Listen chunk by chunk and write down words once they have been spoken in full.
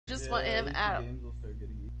Just want him out.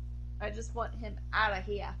 I just want him out of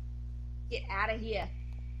here. Get out of here.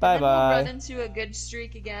 Bye And then bye. we'll run into a good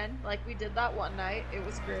streak again, like we did that one night. It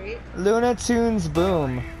was great. Luna Tunes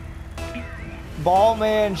Boom.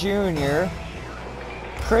 Ballman Jr.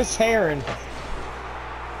 Chris Heron.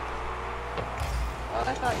 Oh,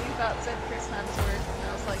 I thought you said Chris Hemsworth, and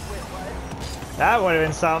I was like, wait, what? That would have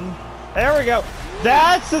been something. There we go.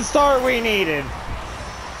 That's the start we needed.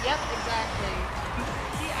 Yep, exactly.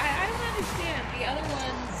 See, I don't understand. The other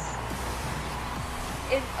ones...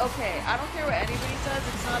 Okay, I don't care what anybody says.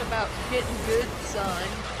 It's not about getting good, son.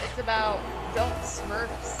 It's about don't smurf,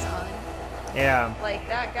 son. Yeah. Like,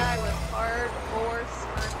 that guy was hardcore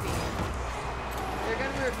smurfing. They're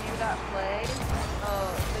gonna review that play. The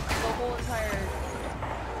whole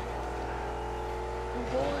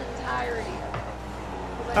entirety of it.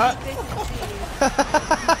 Because I think they can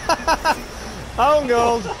see. Own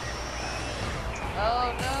gold.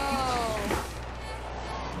 Oh no.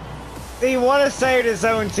 He wanted to save his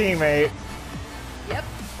own teammate. Yep.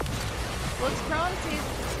 Looks promising.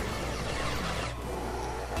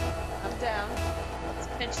 I'm down. Let's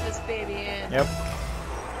pinch this baby in. Yep.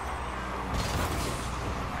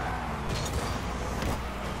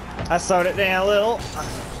 I slowed it down a little.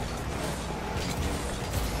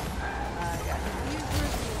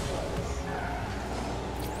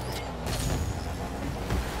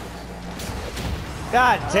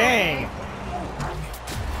 God dang!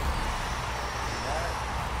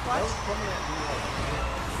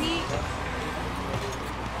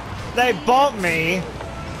 They bumped me,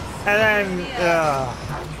 and then,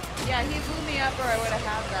 yeah, he blew me up or I would have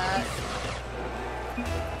had that.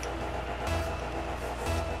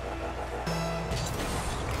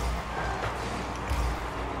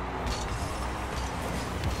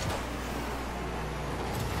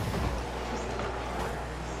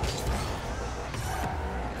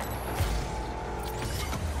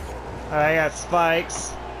 I got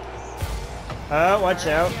spikes. Oh, watch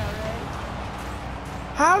out.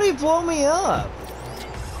 How'd he blow me up?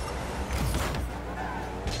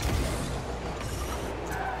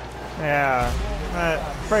 Yeah.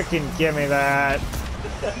 Freaking give me that.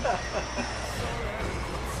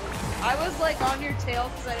 I was like on your tail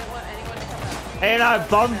because I didn't want anyone to come out. And I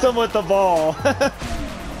bumped him with the ball.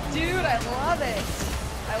 Dude, I love it.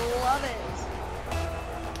 I love it.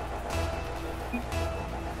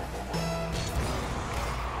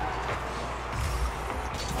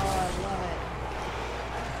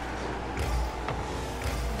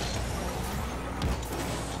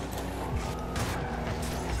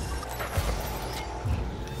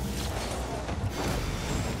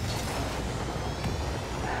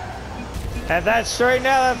 And that's straight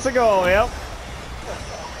now, that's a goal, yep.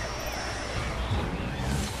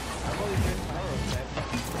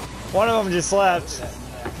 One of them just left.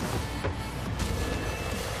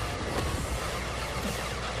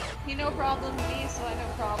 He no problem with me, so I no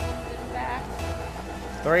problem with him back.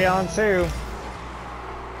 3-on-2.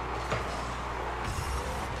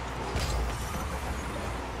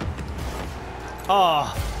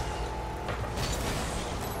 Oh.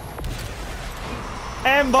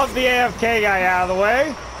 And bump the AFK guy out of the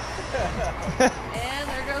way. And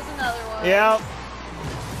there goes another one. Yep.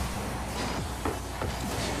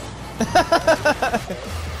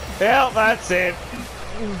 Yep, that's it.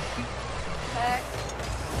 Heck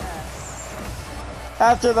yes.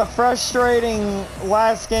 After the frustrating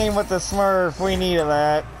last game with the Smurf, we needed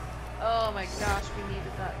that. Oh my gosh, we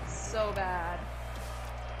needed that so bad.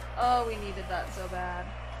 Oh, we needed that so bad.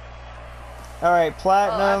 Alright,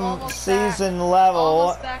 Platinum season back. level.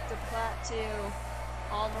 Almost back to Plat 2.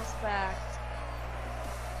 Almost back.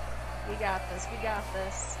 We got this, we got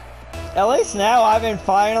this. At least now I've been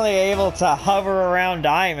finally able to hover around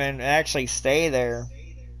Diamond and actually stay there.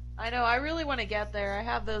 I know, I really want to get there. I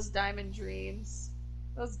have those diamond dreams.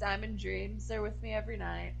 Those diamond dreams, they're with me every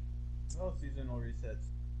night. Oh, seasonal resets.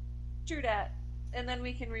 True that. And then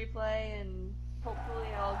we can replay and hopefully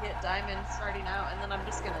I'll get diamond starting out and then I'm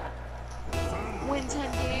just gonna win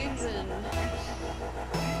 10 games and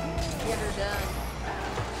get her done.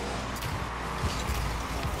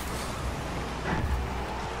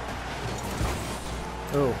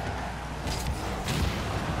 Ooh.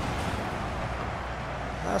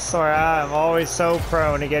 That's alright, I'm always so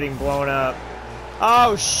prone to getting blown up.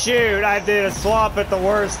 Oh shoot, I did a swap at the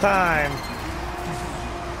worst time.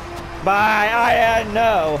 Bye, I had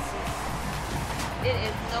no. It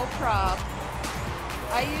is no prob.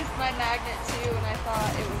 I used my magnet too and I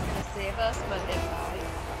thought it was going to save us, but it's not.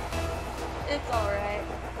 It's alright.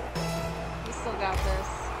 We still got this.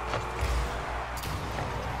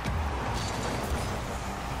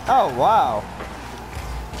 Oh wow.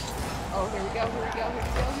 Oh, here we go, here we go, here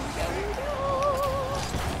we go, here we go, here we go.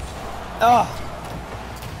 Oh.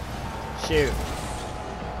 Shoot.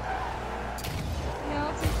 Yeah,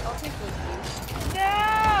 I'll take those boosts.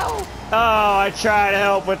 No! Oh, I tried to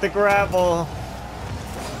help with the grapple.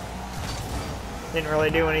 Didn't really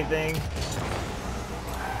do anything.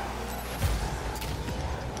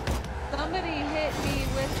 Somebody hit me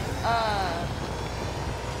with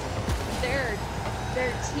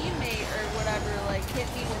their teammate or whatever, like hit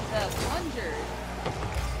me with the plunger.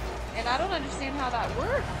 And I don't understand how that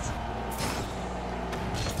worked.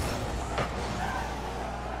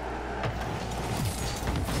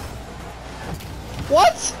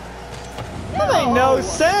 What? That made no No.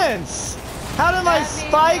 sense. How did my That made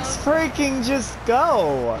spikes no- freaking just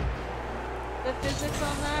go? The physics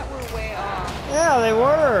on that were way off. Yeah, they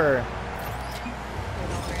were.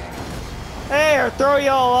 Hey, or throw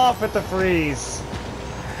y'all off at the freeze.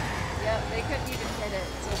 Yep, they couldn't even hit it,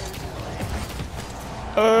 so there's no way.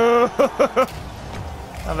 Oh,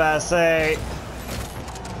 I'm about to say.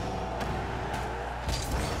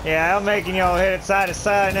 Yeah, I'm making y'all hit it side to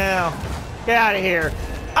side now. Get out of here.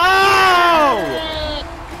 Oh!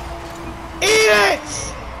 Eat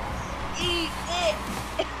it! Eat it!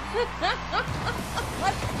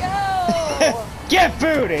 Let's go! Get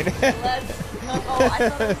booted! Let's. Oh, I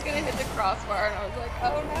thought it was gonna hit the crossbar, and I was like,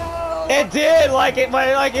 oh no! It did, like it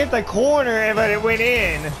hit the corner, but it went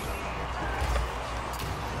in.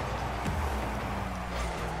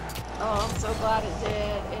 Oh, I'm so glad it did.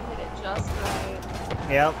 It hit it just right.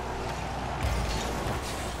 Yep.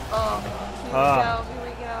 Oh, here we go, here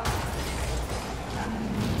we go.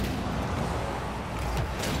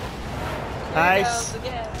 There it Nice. goes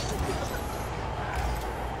again.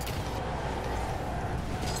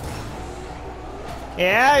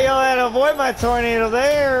 Yeah, y'all had to avoid my tornado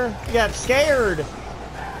there. You got scared.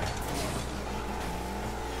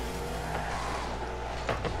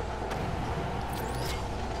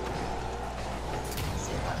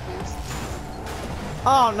 See if that boosts.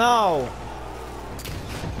 Oh no.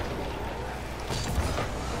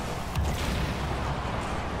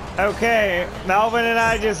 Okay, Melvin and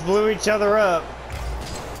I just blew each other up.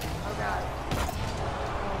 Oh god. Oh,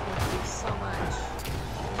 thank you so much.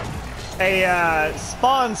 A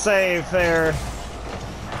spawn save there.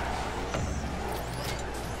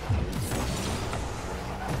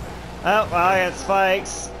 Oh, well, I got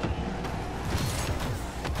spikes.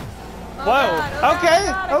 Oh, Whoa, God, oh, okay,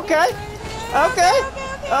 God, I okay, can't do anything. okay.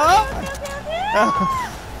 Oh.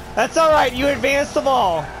 Okay. That's alright, you advanced the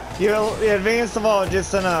ball. You advanced the ball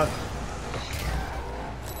just enough.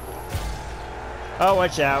 Oh,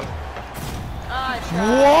 watch out. I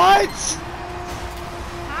tried. What?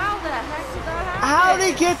 How the heck did that happen? How did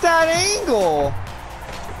he get that angle?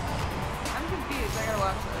 I'm confused. I gotta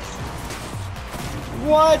watch this.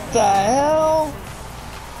 What the hell?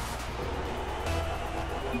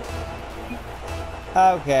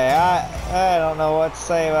 Okay, I don't know what to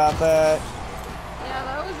say about that. Yeah,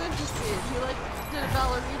 that was interesting. He like did a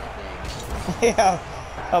ballerina thing. Yeah,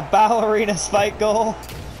 a ballerina spike goal.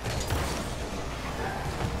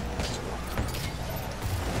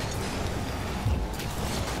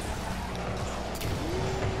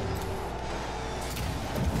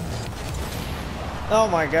 Oh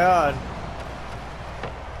my god.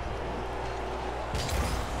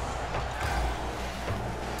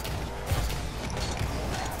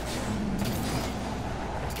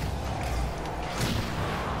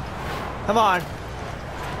 Come on.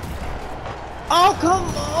 Oh, come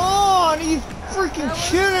on! Are you freaking That was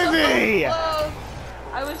kidding so me? close.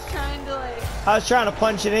 I was trying to like. I was trying to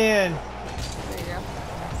punch it in. There you go.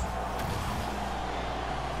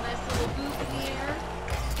 Nice little boop in the air.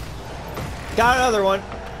 Got another one.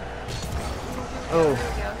 Oh. Here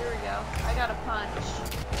we go. Here we go. I got a punch.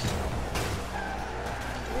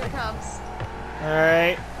 Here it comes.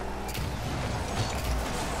 Alright.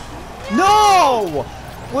 No!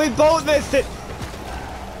 We both missed it.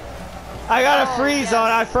 I got a Oh, freeze yes. on.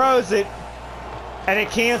 I froze it. And it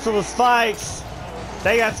canceled the spikes.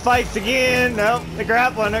 They got spikes again. Nope, the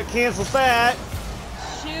grappling it cancels that.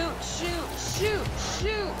 Shoot! Shoot! Shoot!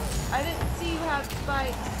 Shoot! I didn't see you had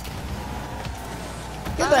spikes.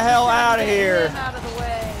 Get the hell out of here. Out of the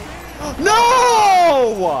way.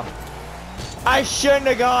 No! I shouldn't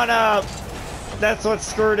have gone up. That's what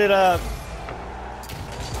screwed it up.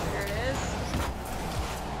 There it is.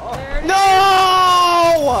 There it is.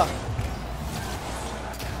 No!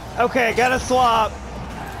 Okay, gotta swap.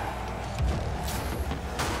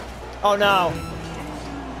 Oh no.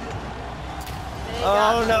 They Oh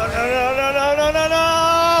got no, my no, way. no, no, no, no, no,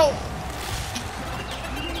 no!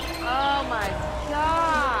 Oh my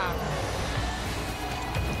god.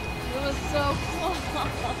 It was was so close.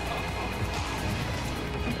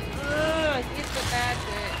 Ugh, get the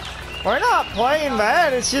magic. We're not playing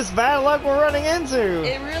bad, it's just bad luck we're running into.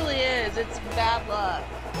 It really is. It's bad luck.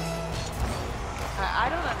 I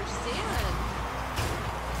don't understand.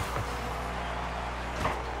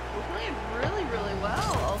 We're playing really, really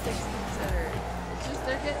well, all things considered. It's just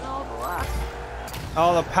they're getting all the luck.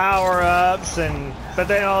 All the power-ups, but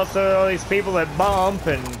then also all these people that bump,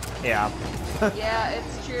 and yeah. Yeah,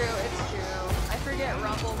 it's true, it's true. I forget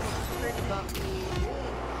Rumble was pretty bumpy.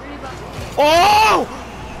 Pretty bumpy. Oh!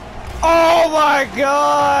 Oh my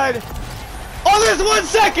god! Oh, there's 1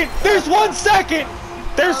 second! There's 1 second!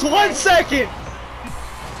 There's Okay. 1 second!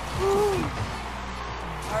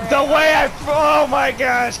 Alright. The way oh my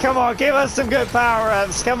gosh, come on, give us some good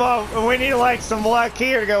power-ups. Come on, we need like some luck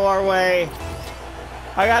here to go our way.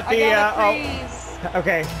 I got the, I got a freeze.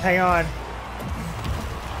 okay, hang on.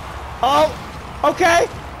 Oh, okay.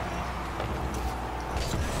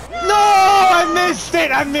 No, I missed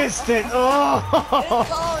it, I missed it. Oh.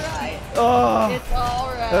 It's alright. Oh. It's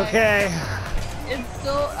alright. Okay.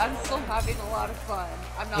 I'm still having a lot of fun.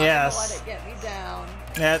 I'm not Yes. gonna let it get me down.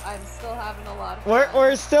 That, I'm still having a lot of fun.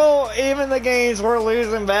 we're still, even the games we're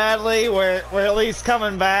losing badly, we're at least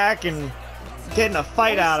coming back and getting a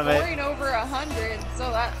fight We're out of it. scoring over 100, so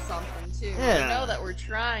that's something too. Yeah. We know that we're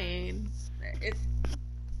trying.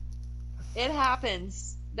 It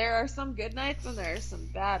happens. There are some good nights and there are some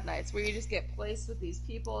bad nights where you just get placed with these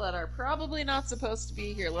people that are probably not supposed to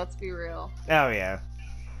be here. Let's be real. Oh yeah.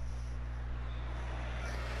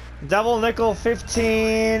 Double nickel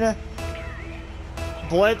 15.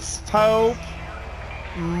 Blitz Pope.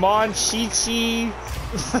 Monchichi.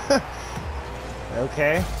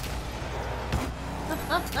 Okay.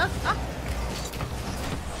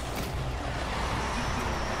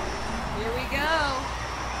 Here we go.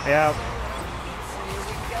 Yeah. Here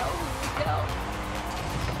we go. Here we go.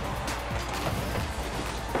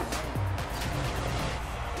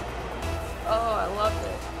 Oh, I loved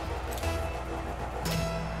it.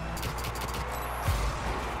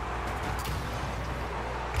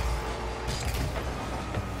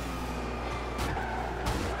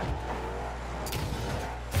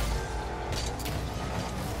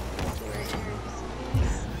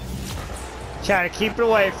 Try to keep it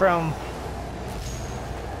away from.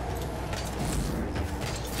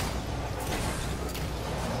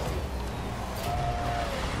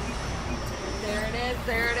 There it is,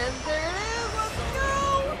 there it is, there it is, let's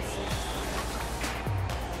go!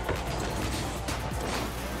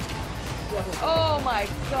 Oh my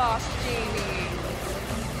gosh, Jamie.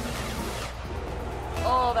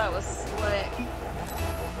 Oh, that was slick.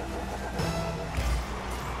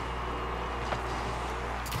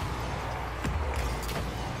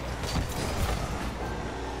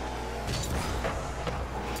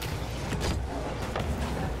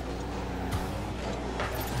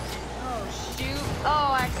 Oh, shoot.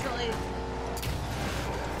 Oh, accidentally.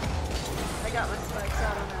 I got my spikes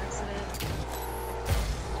out on accident.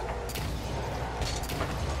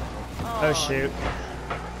 Oh shoot.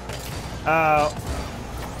 Oh.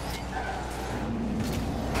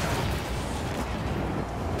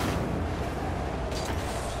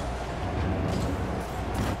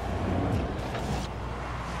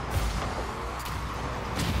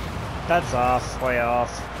 That's off, way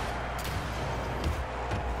off.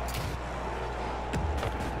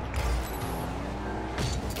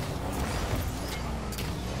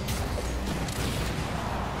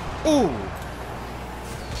 Ooh.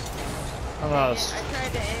 Almost.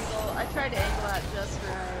 I tried to angle that just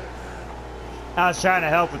right. I was trying to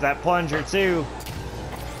help with that plunger too.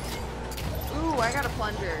 Ooh, I got a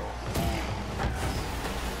plunger.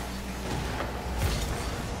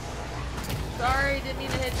 Sorry, didn't mean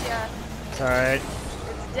to hit ya. It's alright.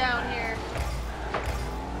 It's down here.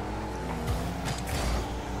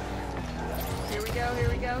 Here we go, here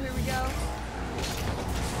we go, here we go.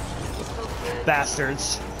 This feels good.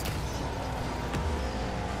 Bastards.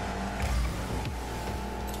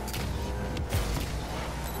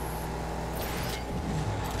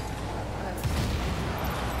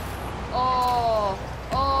 Oh,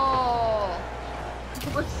 oh.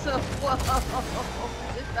 We're so close.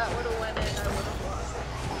 If that would have went in, I would have lost.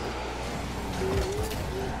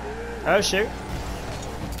 Oh shoot.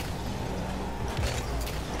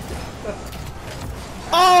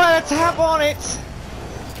 Oh, and a tap on it!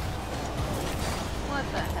 What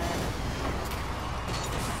the heck?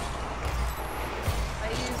 I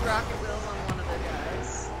used rocket wheels on one of the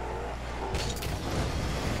guys.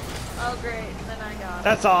 Oh great, and then I got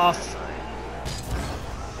That's it. off.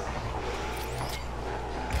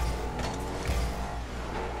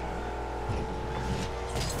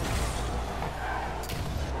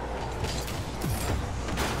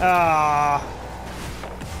 Ah.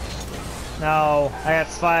 No, I got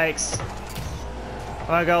spikes. I'm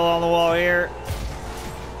gonna go along the wall here.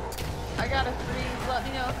 I got a freeze. Let me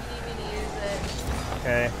know if you need me to use it.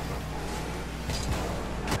 Okay.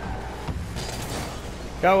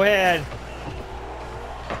 Go ahead.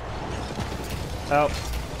 Oh.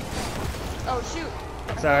 Oh shoot.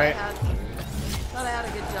 Sorry. Thought I had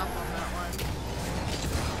a good jump on that one.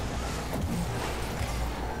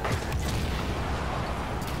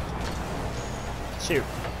 Shoot.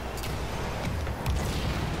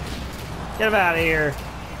 Get him out of here.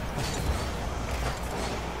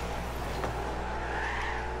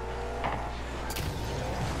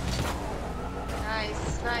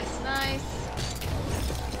 Nice, nice, nice.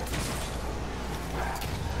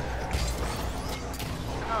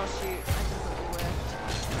 Oh shoot, I completely whiffed.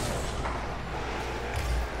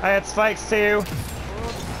 I had spikes too.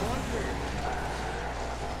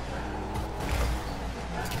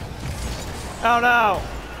 Oh no!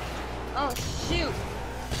 Oh shoot!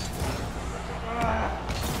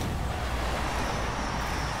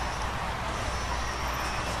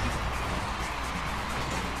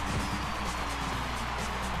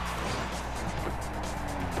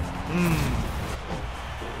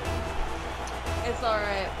 It's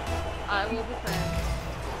alright. I will defend.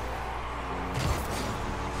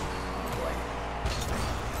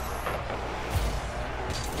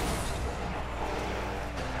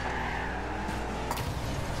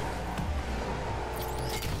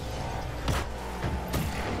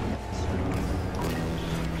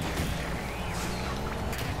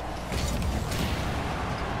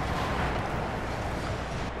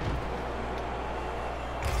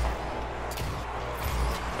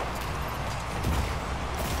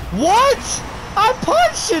 What? I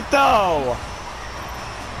punched it though!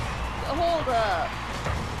 Hold up.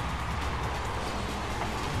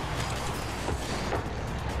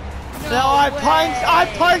 No, I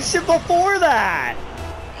punched it before that!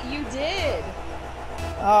 You did.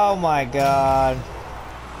 Oh my god.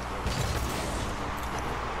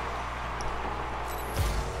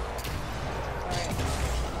 Alright.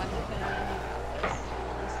 I'm defending this.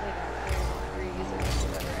 This thing don't freeze or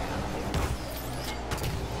whatever I have to.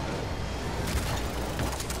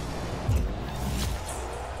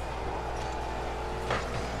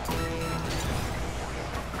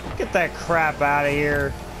 Get that crap out of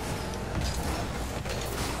here.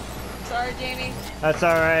 Sorry, Jamie. That's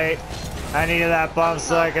alright. I needed that bump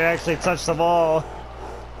so I could actually touch the ball.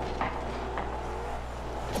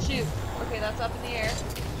 Shoot. Okay, that's up in the air.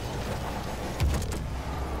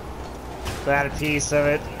 So I had a piece of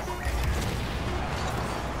it.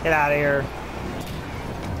 Get out of here.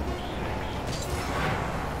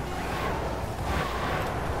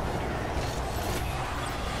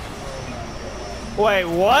 Wait,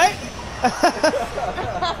 what?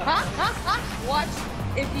 Watch.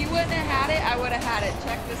 If you wouldn't have had it, I would have had it.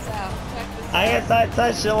 Check this out. Check this out. I guess I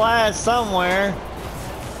touched the last somewhere.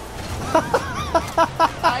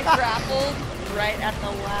 I grappled right at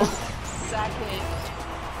the last second.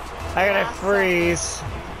 I gotta freeze.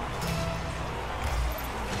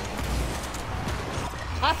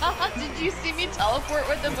 Did you see me teleport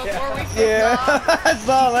with him before we kicked Yeah, off? I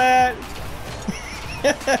saw that.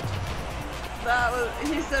 That was.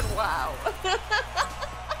 He said, "Wow."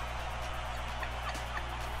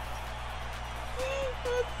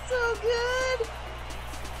 That's so good.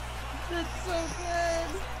 That's so good.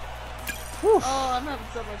 Whew. Oh, I'm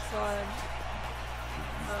having so much fun.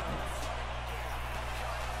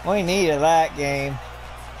 We needed that game.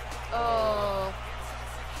 Oh,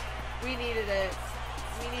 we needed it.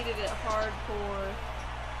 We needed it hardcore.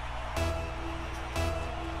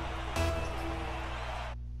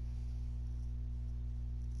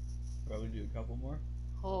 Probably do a couple more.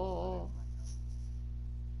 Oh.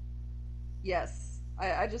 Yes.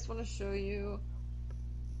 I just want to show you.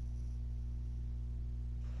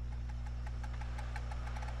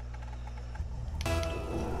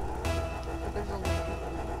 There's only a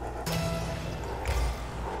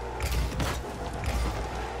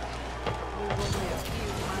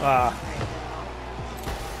few Ah. right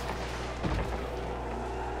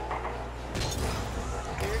now.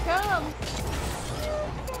 Here it comes.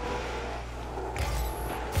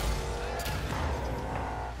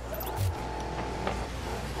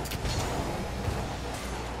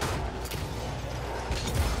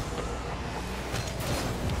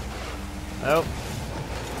 Nope.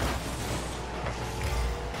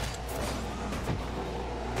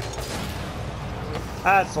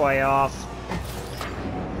 That's way off.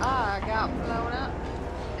 I got blown up,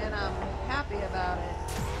 and I'm happy about it,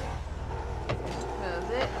 because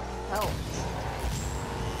it helped.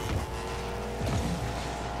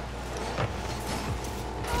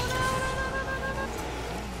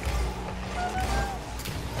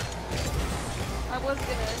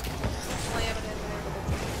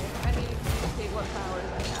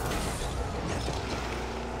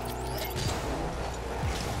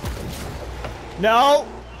 No!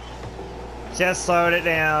 Just slowed it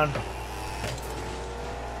down.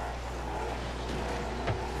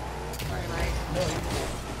 Sorry, Mike.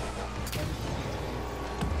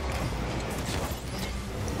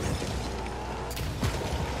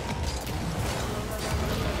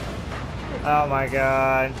 Oh my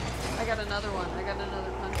god. I got another one. I got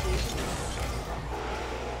another punchy.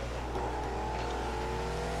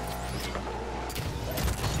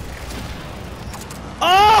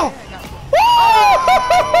 Oh! Okay, I got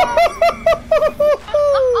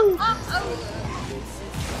one.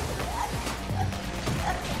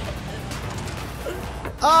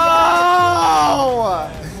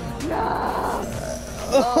 Oh!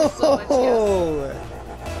 Oh, so much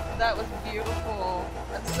yes. That was beautiful.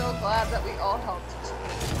 I'm so glad that we all helped each other.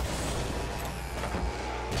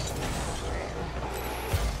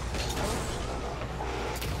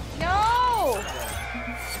 No!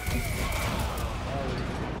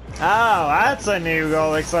 Oh, that's a new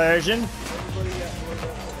goal explosion.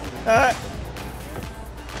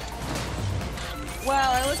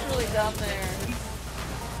 Wow, I looked really dumb there.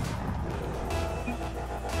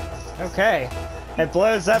 Okay. It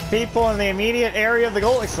blows up people in the immediate area of the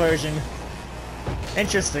goal explosion.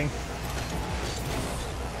 Interesting.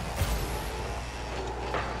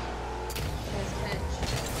 Nice pinch.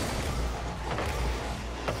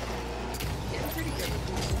 Getting pretty good with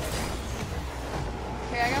these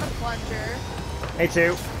things. Okay, I got a plunger. Me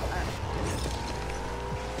too.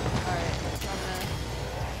 Alright, so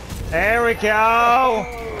I'm There we go!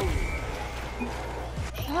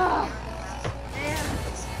 gonna... Man.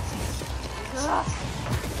 Ugh.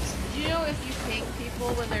 Did you know if you ping people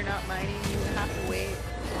when they're not mining, you have to wait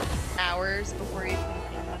hours before you can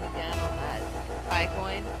ping them again on that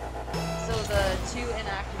iCoin? So the 2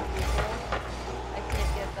 inactive people, I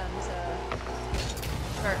can't get them to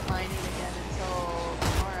start mining again until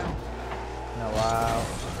tomorrow. Oh, wow.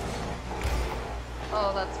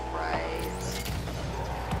 Oh, that's right.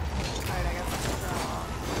 Alright, I got the straw.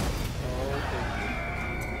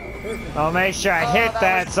 I'll make sure I Oh, hit that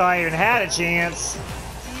that was- so I even had a chance.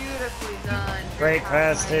 Beautifully done. Great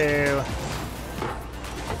pass Mining. too.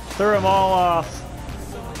 Threw them all off.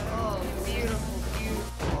 Oh, beautiful,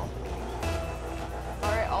 beautiful.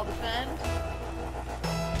 Alright, I'll defend.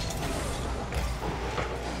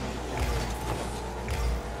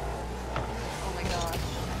 Oh my gosh.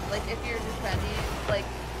 Like, if you're defending, like,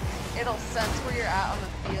 it'll sense where you're at on the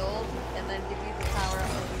field, and then give you the power up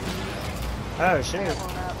that you need. Oh I shoot. got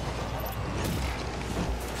one up.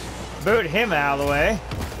 Boot him out of the way.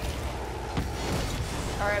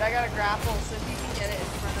 Alright, I got a grapple, so if you can get it in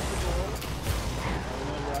front of the goal.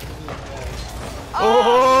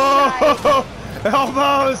 Oh! Nice.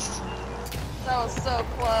 Almost! That was so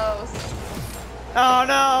close. Oh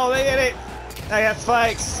no, they hit it! I got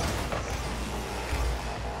spikes.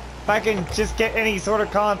 If I can just get any sort of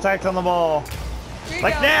contact on the ball. Here you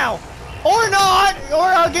Like go. now! Or not! Or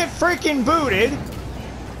I'll get freaking booted!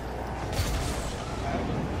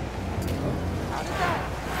 How did that?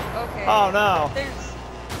 Okay. Oh no.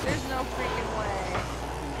 There's no freaking way.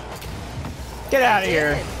 Get out of I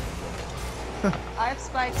here. did. I have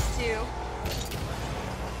spikes too.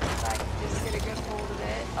 If I can just get a good hold of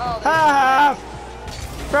it. Oh, there's Ah!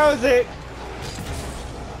 Froze it!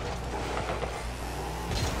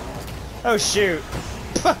 Oh shoot.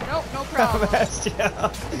 Nope, no problem. Messed you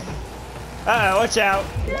up. Uh-oh, watch out.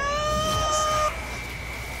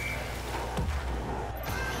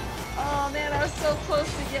 Oh man, I was so close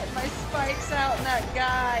to getting my spikes out and that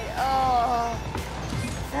guy. Oh,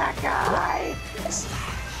 that guy.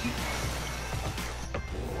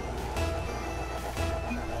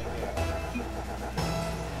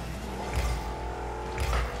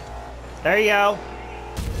 There you go.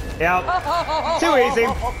 Yep. Too easy.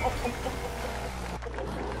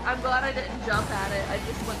 I'm glad I didn't jump at it. I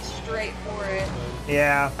just went straight for it.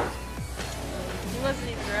 Yeah. He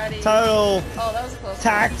wasn't even ready. Total Oh, that was a close. one.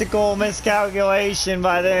 tactical miscalculation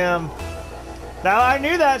by them. Now I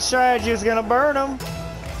knew that strategy was gonna burn them.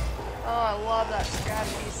 Oh, I love that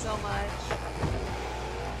strategy so much.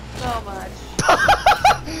 So much.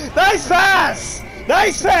 Nice pass!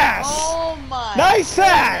 Nice pass! Oh my. Nice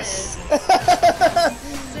pass!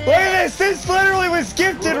 goodness. Look at this! This literally was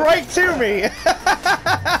gifted right to me!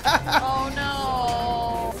 Oh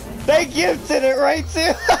no. They gifted it right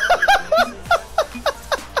to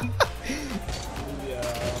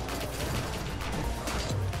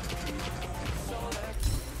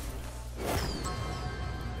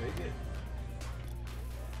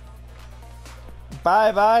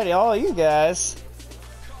Bye bye to all you guys.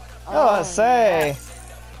 Oh, I say. yes.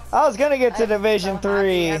 I was gonna get to I'm Division so happy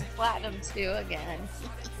 3. I'm Platinum 2 again.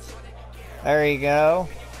 There you go.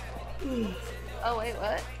 Oh wait,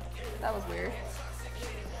 what? That was weird.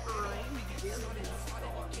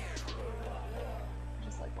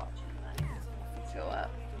 Just like watching that go up.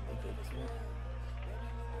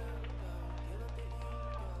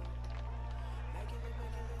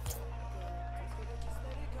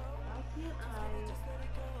 Why can't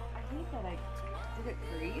I hate that did it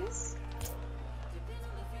freeze?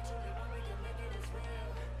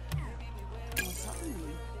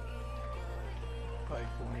 Oh,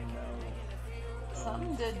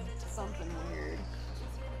 something did something weird.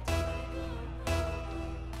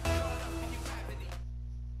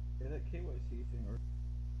 Yeah, that KYC thing or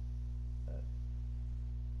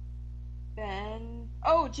Ben.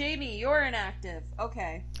 Oh, Jamie, you're inactive.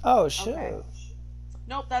 Okay. Oh shoot. Okay.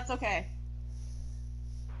 Nope, that's okay.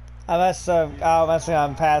 I must have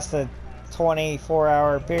gone past the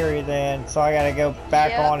 24-hour period then, so I gotta go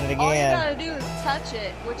back Yep. on it All you again. gotta do is touch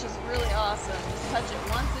it, which is really awesome. Just touch it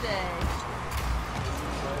once a day.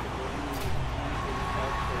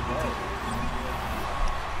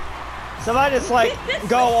 So if I just like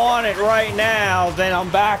go on it right now, then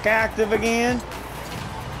I'm back active again.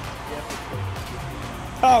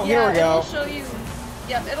 Oh, here we go. It'll show you.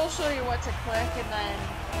 Yep, it'll show you what to click, and then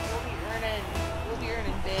we'll be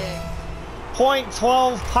earning big.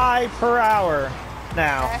 0.12 pi per hour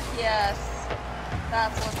now. Heck yes,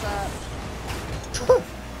 that's what's up.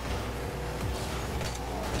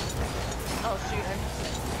 Oh shoot, I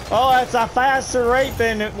missed it. Well, that's a faster rate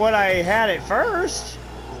than what I had at first.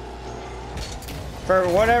 For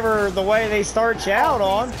whatever the way they start you out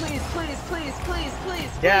on. Please.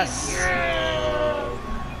 Yes.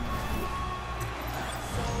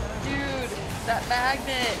 Dude, that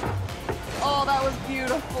magnet. Oh, that was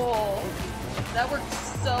beautiful. That worked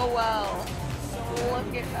so well.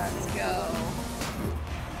 Look at us go.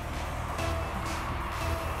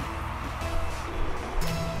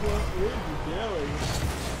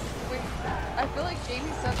 Wait, I feel like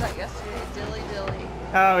Jamie said that yesterday. Dilly dilly.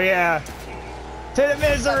 Oh yeah. To the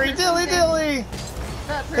misery, dilly dilly.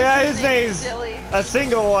 That person's Yeah, his name is name's Dilly. a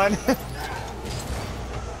single one.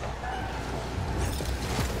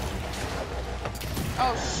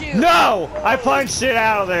 Oh shoot. No! I punched it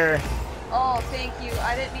out of there. Oh, thank you.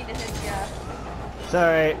 I didn't mean to hit you. It's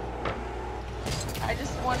alright. I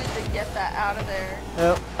just wanted to get that out of there.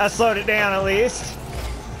 Yep. I slowed it down at least.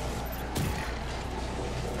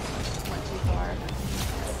 Went too far.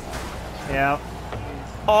 Yeah.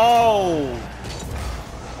 Oh!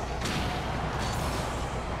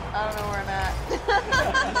 I don't know where I'm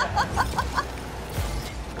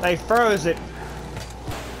at. They froze it.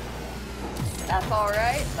 That's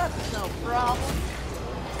alright. That's no problem.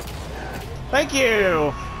 Thank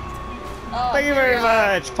you! Oh, Thank you here very we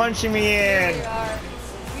are. much, punching me Here in. we are.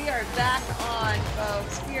 We are back on,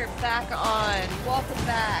 folks. We are back on. Welcome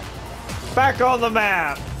back. Back on the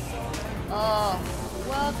map. Oh,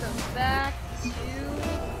 welcome back to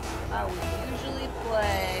how we usually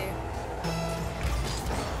play.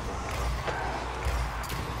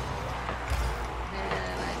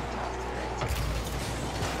 Man, I tossed it right to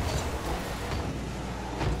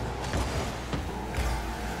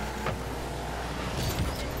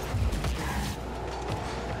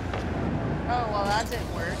Oh, well, that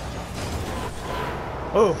didn't work.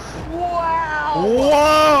 Ooh. Wow!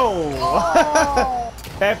 Whoa! Oh,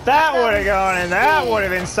 If that would have gone in, that would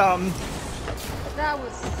have been something. that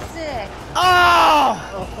was sick. Oh!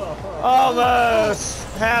 Almost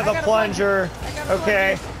had the I got a plunger. I got a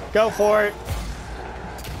Okay, plunger. go for it.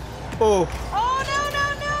 Ooh. Oh, no!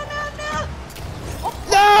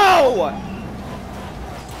 No!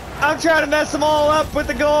 I'm trying to mess them all up with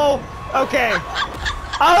the goal. Okay.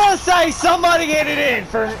 I want to say somebody get it in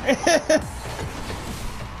for.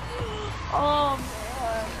 Oh, man.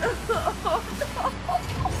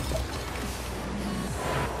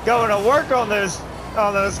 Going to work on those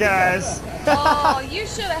guys. Oh, you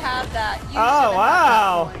should have had that. You Oh, should have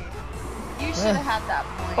wow. Had that point. You should have had that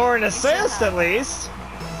point. Or an You should assist have. at least.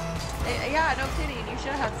 Yeah, no kidding. You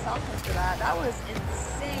should have had something for that. That was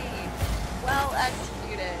insane. Well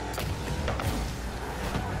executed.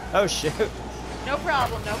 Oh shoot. No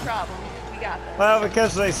problem, no problem. We got this. Well,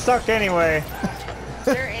 because they suck anyway.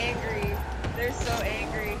 They're angry. They're so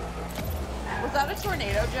angry. Was that a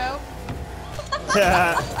tornado joke?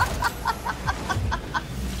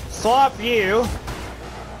 Slop you.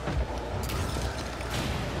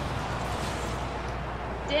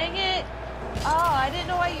 Dang it! Oh, I didn't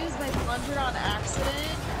know I used my plunger on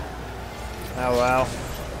accident. Oh well.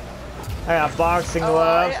 I got boxing Oh,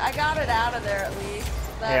 well, gloves. I got it out of there at least.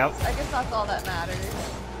 That's, Yep. I guess that's all that matters.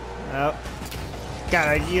 Nope.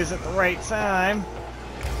 Gotta use it the right time.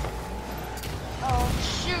 Oh,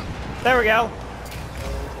 shoot. There we go.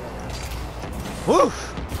 Woof!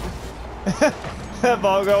 That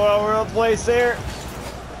ball going all over the place there.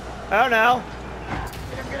 Oh no.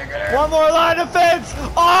 Get her. One more line of defense!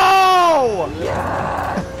 Oh!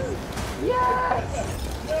 Yes! Yes!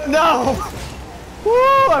 No!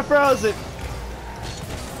 Woo! I froze it.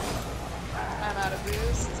 I'm out of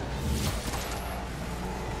boost.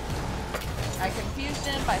 I confused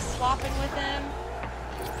him by swapping with him.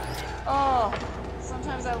 Oh,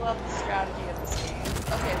 sometimes I love the strategy of this game.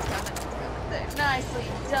 Okay, it's coming. There. Nicely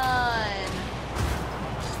done.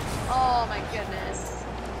 Oh my goodness.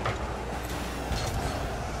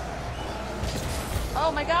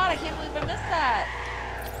 Oh my god, I can't believe I missed that.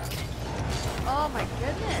 Oh my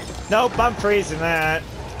goodness. Nope, I'm freezing that.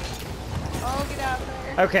 Oh, get out of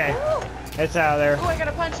there. Okay, Woo! it's out of there. Oh, I got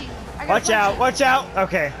a punchy. Watch out, watch out.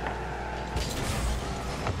 Okay.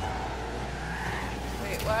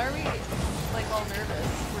 Wait, why are we like all nervous?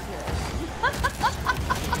 We're good.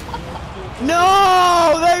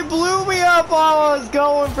 No! They blew me up while I was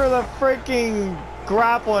going for the freaking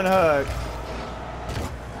grappling hook.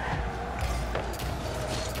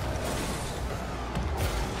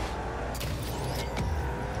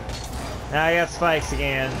 Now I got spikes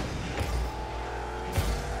again.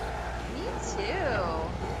 Me too.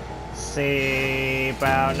 See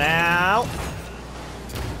about now.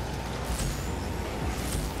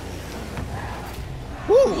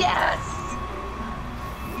 Woo! Yes!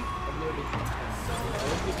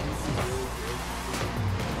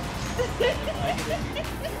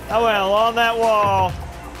 I went along that wall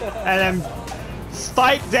and then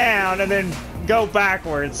spike down and then go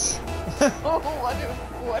backwards. Oh,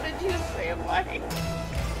 what did you say, Mike?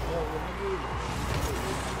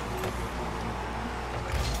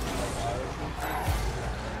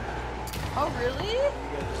 Oh, really?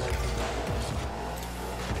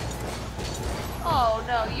 Oh,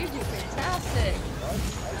 no, you do fantastic.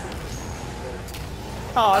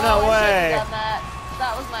 Oh, no I shouldn't way. have done that.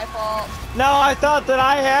 That was my fault. No, I thought that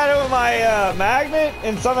I had it with my magnet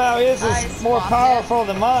and somehow his I is more swapped powerful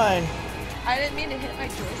than mine. I didn't mean to hit my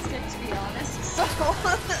joystick, to be honest, so it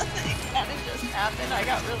kind of just happened. I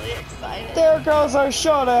got really excited. There goes our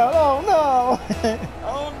shutout. Oh no.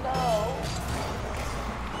 Oh no.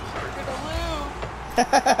 We're gonna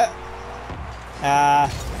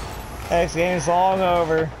lose. Next game's long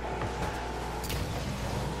over.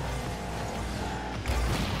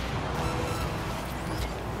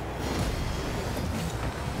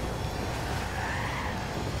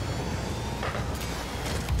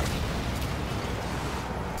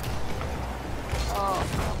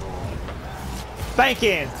 Bank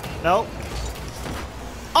in. Nope.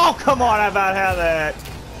 Oh, come on. I about had that.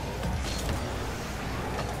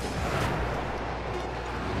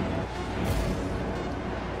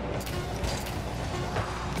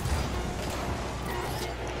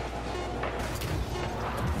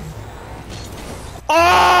 Oh,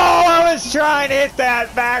 I was trying to hit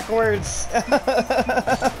that backwards.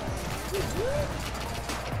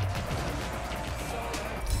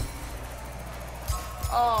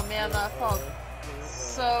 Oh man, that felt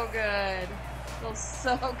so good. Feels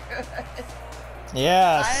so good.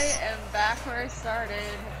 Yes. I am back where I started,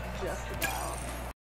 just about.